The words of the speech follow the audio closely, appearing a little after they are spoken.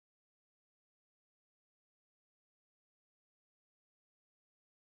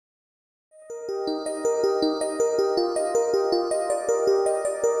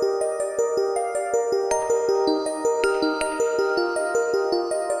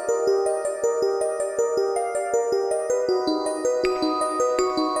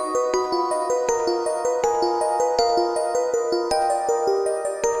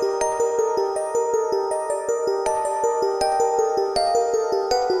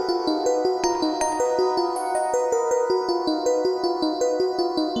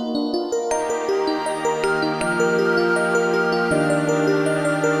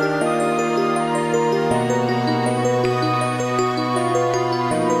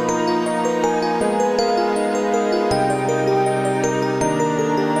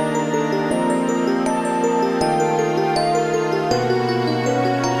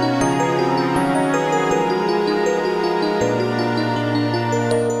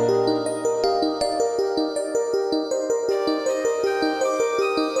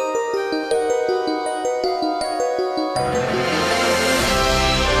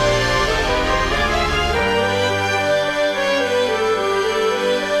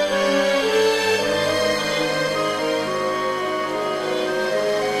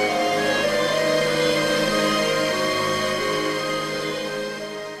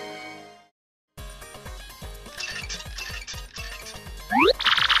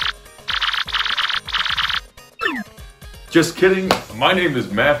Just kidding, my name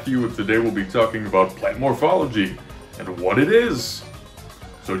is Matthew and today we'll be talking about plant morphology and what it is.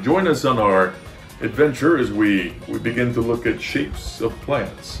 So join us on our adventure as we begin to look at shapes of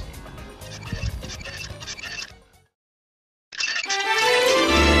plants.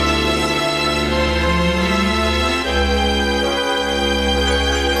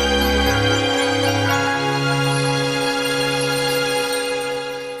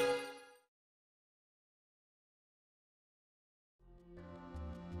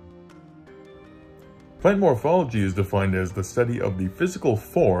 Plant morphology is defined as the study of the physical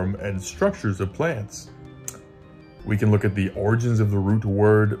form and structures of plants. We can look at the origins of the root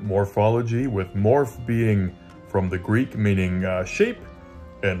word morphology, with morph being from the Greek meaning shape,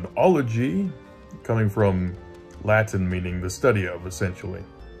 and ology coming from Latin meaning the study of, essentially.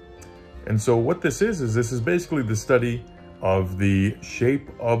 And so what this is basically the study of the shape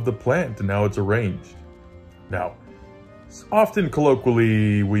of the plant and how it's arranged. Now, often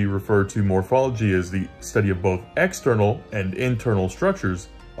colloquially, we refer to morphology as the study of both external and internal structures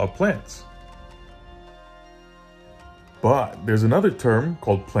of plants. But there's another term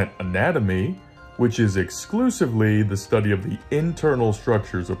called plant anatomy, which is exclusively the study of the internal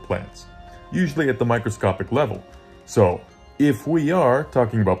structures of plants, usually at the microscopic level. So, if we are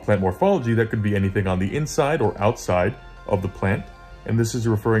talking about plant morphology, that could be anything on the inside or outside of the plant, and this is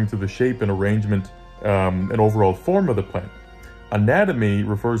referring to the shape and arrangement and overall form of the plant. Anatomy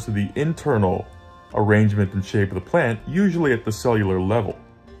refers to the internal arrangement and shape of the plant, usually at the cellular level.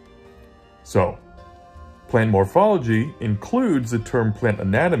 So, plant morphology includes the term plant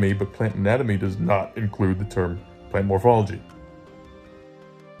anatomy, but plant anatomy does not include the term plant morphology.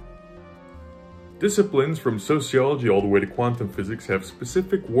 Disciplines from sociology all the way to quantum physics have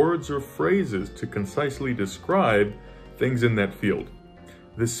specific words or phrases to concisely describe things in that field.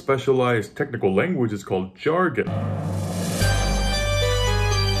 This specialized technical language is called jargon.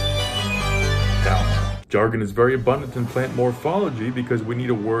 Now, jargon is very abundant in plant morphology because we need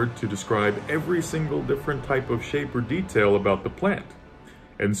a word to describe every single different type of shape or detail about the plant.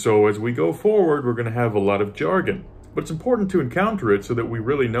 And so as we go forward, we're going to have a lot of jargon. But it's important to encounter it so that we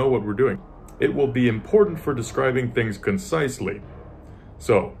really know what we're doing. It will be important for describing things concisely.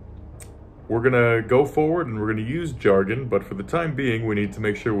 So, we're gonna go forward and we're gonna use jargon, but for the time being, we need to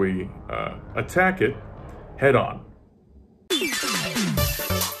make sure we attack it head on.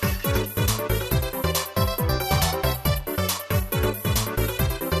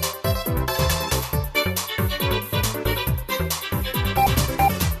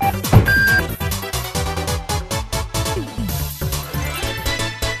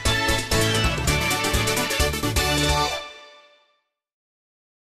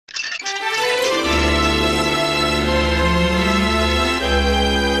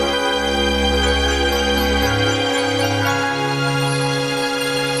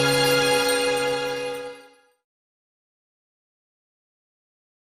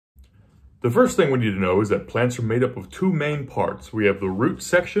 The first thing we need to know is that plants are made up of two main parts. We have the root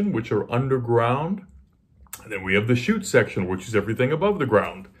section, which are underground, and then we have the shoot section, which is everything above the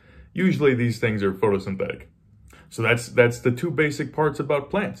ground. Usually these things are photosynthetic. So that's the two basic parts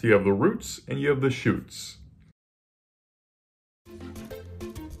about plants. You have the roots and you have the shoots.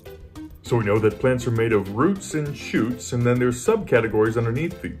 So we know that plants are made of roots and shoots, and then there's subcategories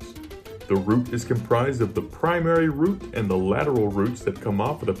underneath these. The root is comprised of the primary root and the lateral roots that come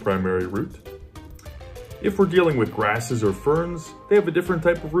off of the primary root. If we're dealing with grasses or ferns, they have a different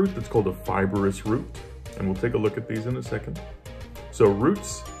type of root that's called a fibrous root, and we'll take a look at these in a second. So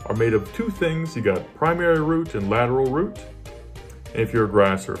roots are made of two things. You got primary root and lateral root. And if you're a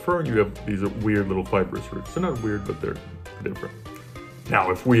grass or a fern, you have these weird little fibrous roots. They're not weird, but they're different.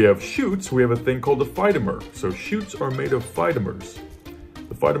 Now, if we have shoots, we have a thing called a phytomer. So shoots are made of phytomers.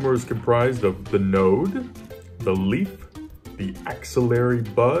 The phytomer is comprised of the node, the leaf, the axillary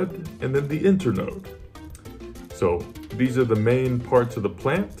bud, and then the internode. So these are the main parts of the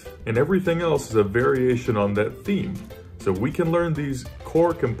plant, and everything else is a variation on that theme. So we can learn these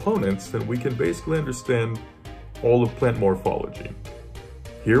core components, then we can basically understand all of plant morphology.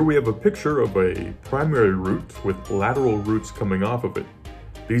 Here we have a picture of a primary root with lateral roots coming off of it.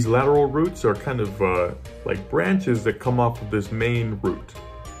 These lateral roots are kind of like branches that come off of this main root.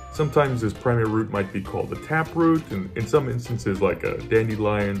 Sometimes this primary root might be called a taproot, and in some instances like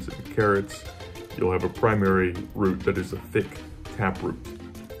dandelions and carrots, you'll have a primary root that is a thick taproot.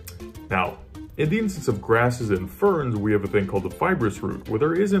 Now, in the instance of grasses and ferns, we have a thing called the fibrous root, where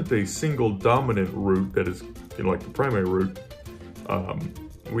there isn't a single dominant root that is, like the primary root.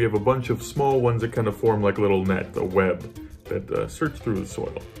 We have a bunch of small ones that kind of form like a little net, a web, that search through the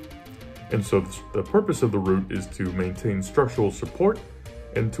soil. And so the purpose of the root is to maintain structural support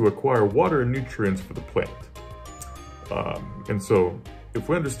and to acquire water and nutrients for the plant. And so if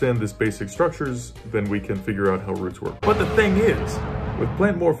we understand these basic structures, then we can figure out how roots work. But the thing is, with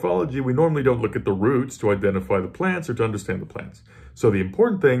plant morphology, we normally don't look at the roots to identify the plants or to understand the plants. So the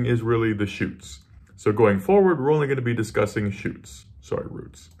important thing is really the shoots. So going forward, we're only going to be discussing shoots. Sorry,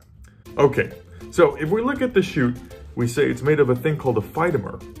 roots. Okay, so if we look at the shoot, we say it's made of a thing called a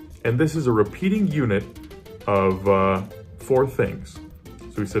phytomer. And this is a repeating unit of 4 things.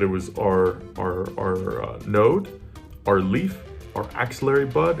 So we said it was our node, our leaf, our axillary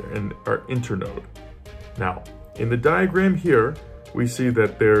bud, and our internode. Now, in the diagram here, we see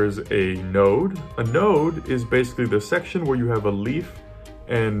that there's a node. A node is basically the section where you have a leaf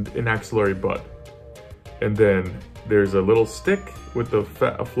and an axillary bud. And then there's a little stick with a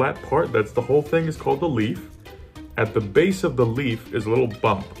flat part. That's the whole thing is called the leaf. At the base of the leaf is a little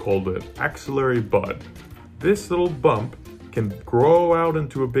bump called an axillary bud. This little bump can grow out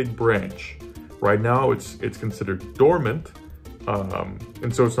into a big branch. Right now it's considered dormant,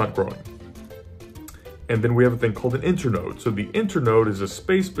 and so it's not growing. And then we have a thing called an internode. So the internode is a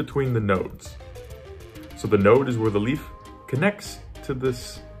space between the nodes. So the node is where the leaf connects to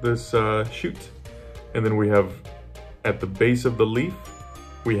this shoot. And then we have, at the base of the leaf,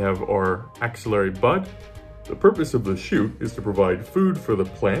 we have our axillary bud. The purpose of the shoot is to provide food for the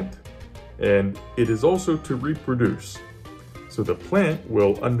plant, and it is also to reproduce. So the plant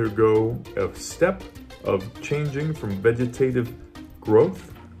will undergo a step of changing from vegetative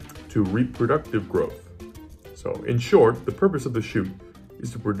growth to reproductive growth. So in short, the purpose of the shoot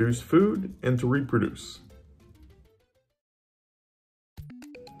is to produce food and to reproduce.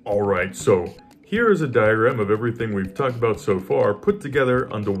 All right, so here is a diagram of everything we've talked about so far put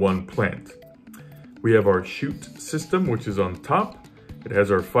together onto one plant. We have our shoot system, which is on top. It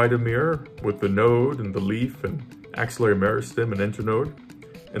has our phytomere with the node and the leaf and axillary meristem and internode.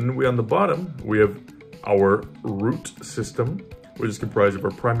 And then on the bottom, we have our root system, which is comprised of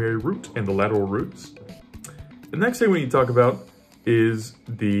our primary root and the lateral roots. The next thing we need to talk about is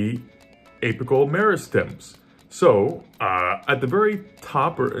the apical meristems. So at the very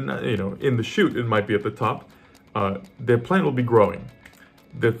top, or in the shoot, it might be at the top, the plant will be growing.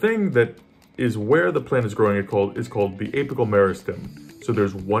 The thing that is where the plant is growing is called the apical meristem. So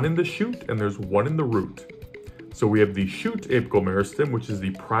there's one in the shoot and there's one in the root. So we have the shoot apical meristem, which is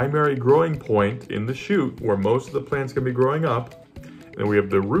the primary growing point in the shoot where most of the plant's gonna be growing up. And we have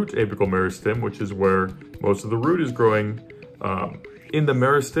the root apical meristem, which is where most of the root is growing. In the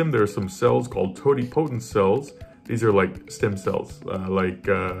meristem, there are some cells called totipotent cells. These are like stem cells.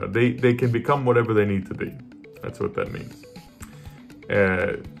 They can become whatever they need to be. That's what that means.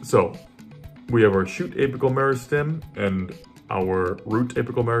 So we have our shoot apical meristem and our root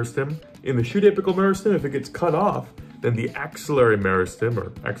apical meristem. In the shoot apical meristem, if it gets cut off, then the axillary meristem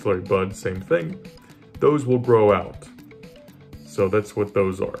or axillary bud, same thing, those will grow out. So that's what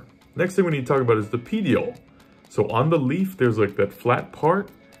those are. Next thing we need to talk about is the petiole. So on the leaf, there's like that flat part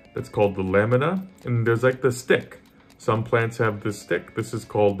that's called the lamina, and there's like the stick. Some plants have this stick. This is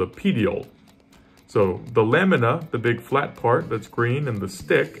called the petiole. So the lamina, the big flat part that's green, and the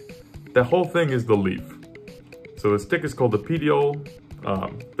stick, the whole thing is the leaf. So the stick is called the petiole.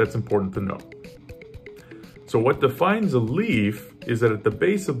 That's important to know. So what defines a leaf is that at the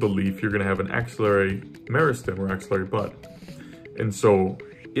base of the leaf, you're going to have an axillary meristem or axillary bud. And so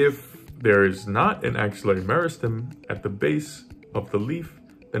if there is not an axillary meristem at the base of the leaf,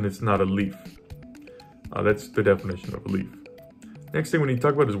 then it's not a leaf. That's the definition of a leaf. Next thing we need to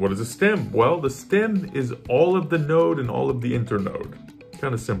talk about is what is a stem? Well, the stem is all of the node and all of the internode.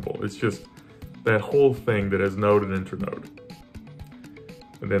 Kind of simple. It's just that whole thing that has node and internode.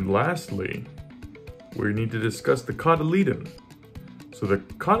 And then lastly, we need to discuss the cotyledon. So the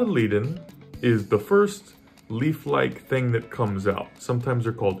cotyledon is the first leaf-like thing that comes out. Sometimes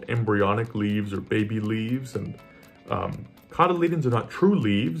they're called embryonic leaves or baby leaves. And cotyledons are not true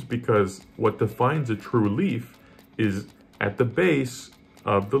leaves because what defines a true leaf is at the base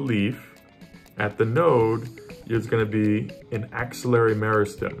of the leaf, at the node, there's going to be an axillary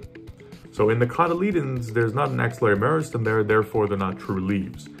meristem. So in the cotyledons, there's not an axillary meristem there, therefore they're not true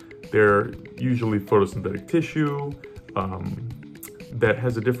leaves. They're usually photosynthetic tissue that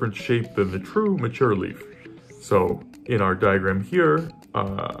has a different shape than the true mature leaf. So in our diagram here,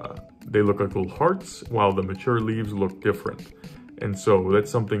 they look like little hearts, while the mature leaves look different. And so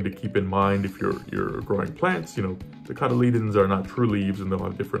that's something to keep in mind if you're growing plants. You know, the cotyledons are not true leaves and they'll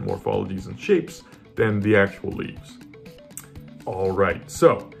have different morphologies and shapes than the actual leaves. All right,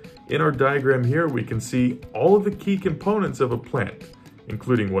 so in our diagram here, we can see all of the key components of a plant.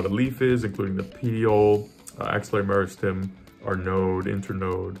 including what a leaf is, including the petiole, axillary meristem, our node,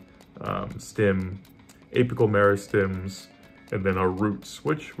 internode, stem, apical meristems, and then our roots,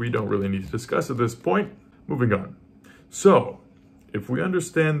 which we don't really need to discuss at this point. Moving on. So, if we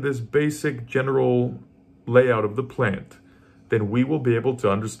understand this basic general layout of the plant, then we will be able to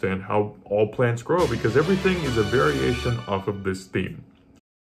understand how all plants grow, because everything is a variation off of this theme.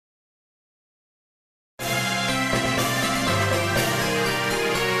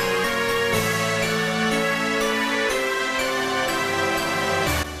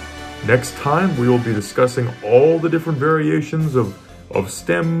 Next time, we will be discussing all the different variations of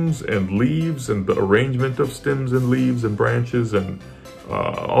stems and leaves and the arrangement of stems and leaves and branches and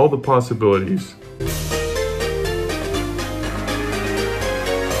all the possibilities.